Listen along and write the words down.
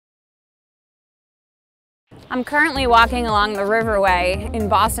I'm currently walking along the Riverway in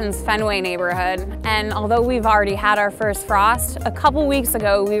Boston's Fenway neighborhood, and although we've already had our first frost, a couple weeks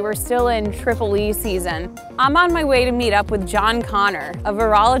ago we were still in EEE season. I'm on my way to meet up with John Connor, a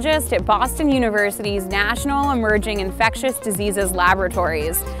virologist at Boston University's National Emerging Infectious Diseases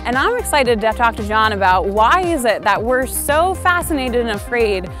Laboratories. And I'm excited to talk to John about why is it that we're so fascinated and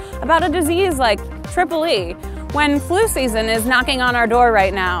afraid about a disease like EEE, when flu season is knocking on our door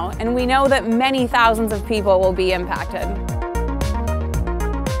right now, and we know that many thousands of people will be impacted.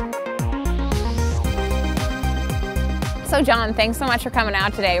 So John, thanks so much for coming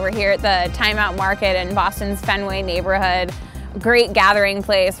out today. We're here at the Time Out Market in Boston's Fenway neighborhood. Great gathering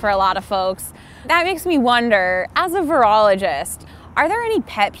place for a lot of folks. That makes me wonder, as a virologist, are there any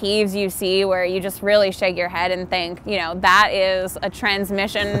pet peeves you see where you just really shake your head and think, you know, that is a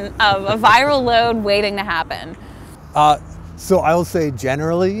transmission of a viral load waiting to happen? So I will say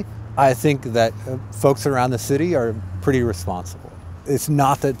generally, I think that folks around the city are pretty responsible. It's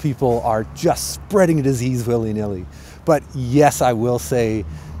not that people are just spreading disease willy-nilly, but yes, I will say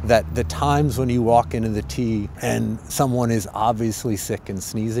that the times when you walk into the T and someone is obviously sick and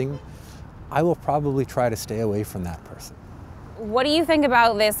sneezing, I will probably try to stay away from that person. What do you think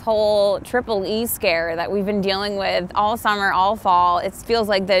about this whole EEE scare that we've been dealing with all summer, all fall? It feels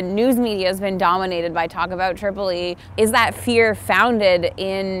like the news media has been dominated by talk about EEE. Is that fear founded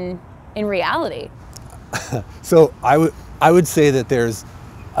in reality? So I would say that there's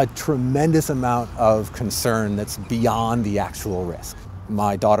a tremendous amount of concern that's beyond the actual risk.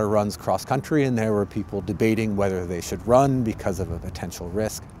 My daughter runs cross country, and there were people debating whether they should run because of a potential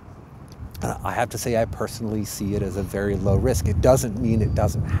risk. I have to say I personally see it as a very low risk. It doesn't mean it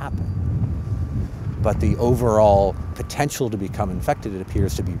doesn't happen, but the overall potential to become infected, it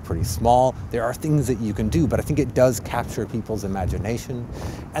appears to be pretty small. There are things that you can do, but I think it does capture people's imagination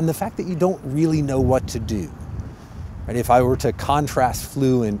and the fact that you don't really know what to do. Right? If I were to contrast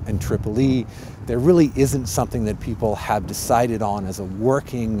flu and EEE, there really isn't something that people have decided on as a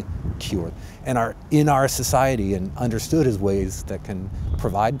working cure and are in our society and understood as ways that can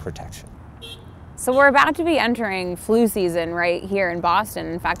provide protection. So we're about to be entering flu season right here in Boston.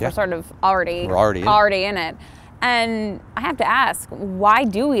 In fact, we're sort of already in it. And I have to ask, why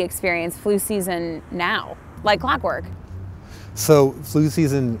do we experience flu season now, like clockwork? So flu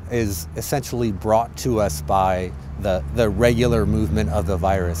season is essentially brought to us by the regular movement of the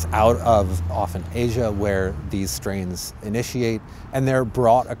virus out of often Asia, where these strains initiate, and they're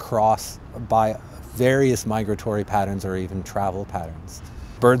brought across by various migratory patterns or even travel patterns.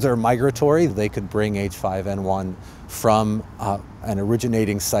 Birds are migratory. They could bring H5N1 from an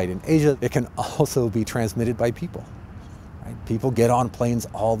originating site in Asia. It can also be transmitted by people. Right? People get on planes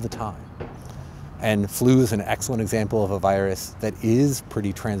all the time. And flu is an excellent example of a virus that is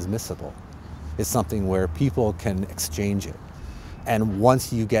pretty transmissible. It's something where people can exchange it. And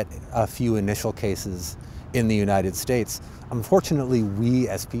once you get a few initial cases in the United States, unfortunately, we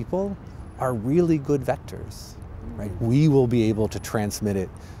as people are really good vectors. Right? We will be able to transmit it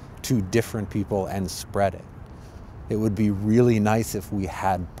to different people and spread it. It would be really nice if we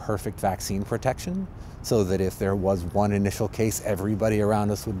had perfect vaccine protection so that if there was one initial case, everybody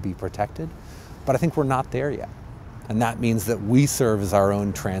around us would be protected. But I think we're not there yet. And that means that we serve as our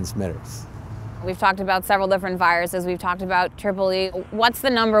own transmitters. We've talked about several different viruses. We've talked about EEE. What's the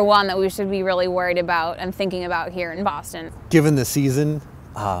number one that we should be really worried about and thinking about here in Boston? Given the season,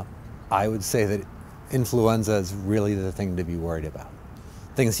 I would say that influenza is really the thing to be worried about.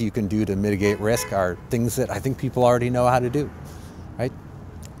 Things you can do to mitigate risk are things that I think people already know how to do, right?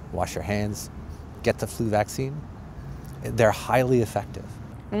 Wash your hands, get the flu vaccine. They're highly effective.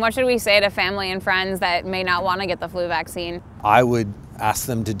 And what should we say to family and friends that may not want to get the flu vaccine? I would ask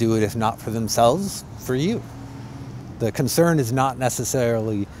them to do it, if not for themselves, for you. The concern is not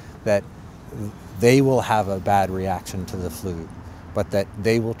necessarily that they will have a bad reaction to the flu, but that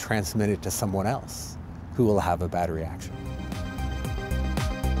they will transmit it to someone else who will have a bad reaction.